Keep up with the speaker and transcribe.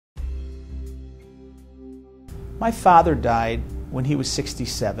My father died when he was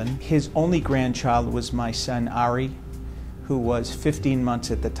 67. His only grandchild was my son Ari, who was 15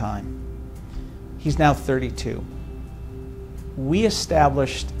 months at the time. He's now 32. We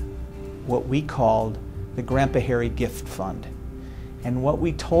established what we called the Grandpa Harry Gift Fund. And what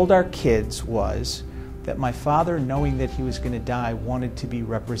we told our kids was that my father, knowing that he was going to die, wanted to be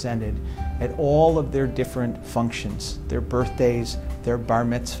represented at all of their different functions, their birthdays, their bar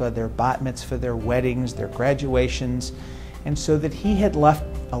mitzvah, their bat mitzvah, their weddings, their graduations, and so that he had left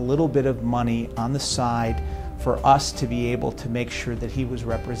a little bit of money on the side for us to be able to make sure that he was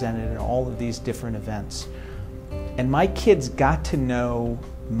represented in all of these different events. And my kids got to know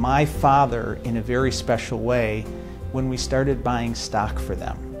my father in a very special way when we started buying stock for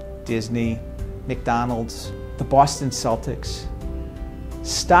them. Disney, McDonald's, the Boston Celtics,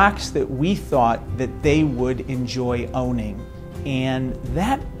 stocks that we thought that they would enjoy owning. And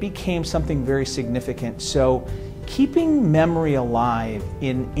that became something very significant. So keeping memory alive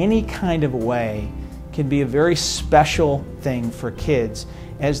in any kind of way can be a very special thing for kids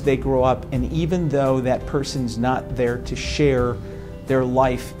as they grow up. And even though that person's not there to share their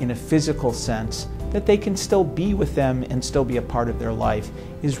life in a physical sense, that they can still be with them and still be a part of their life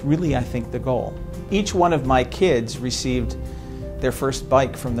is really, I think, the goal. Each one of my kids received their first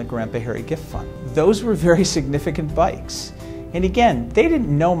bike from the Grandpa Harry Gift Fund. Those were very significant bikes. And again, they didn't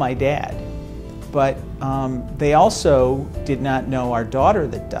know my dad, but they also did not know our daughter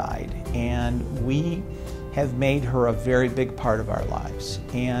that died. And we have made her a very big part of our lives.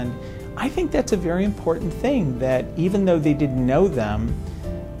 And I think that's a very important thing, that even though they didn't know them,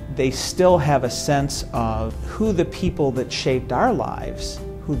 they still have a sense of who the people that shaped our lives,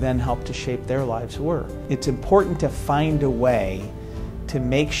 who then helped to shape their lives, were. It's important to find a way to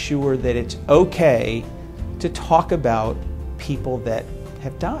make sure that it's okay to talk about people that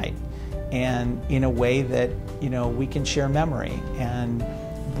have died, and in a way that, you know, we can share memory and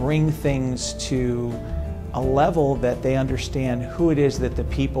bring things to a level that they understand who it is that the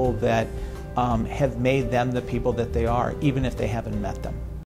people that have made them the people that they are, even if they haven't met them.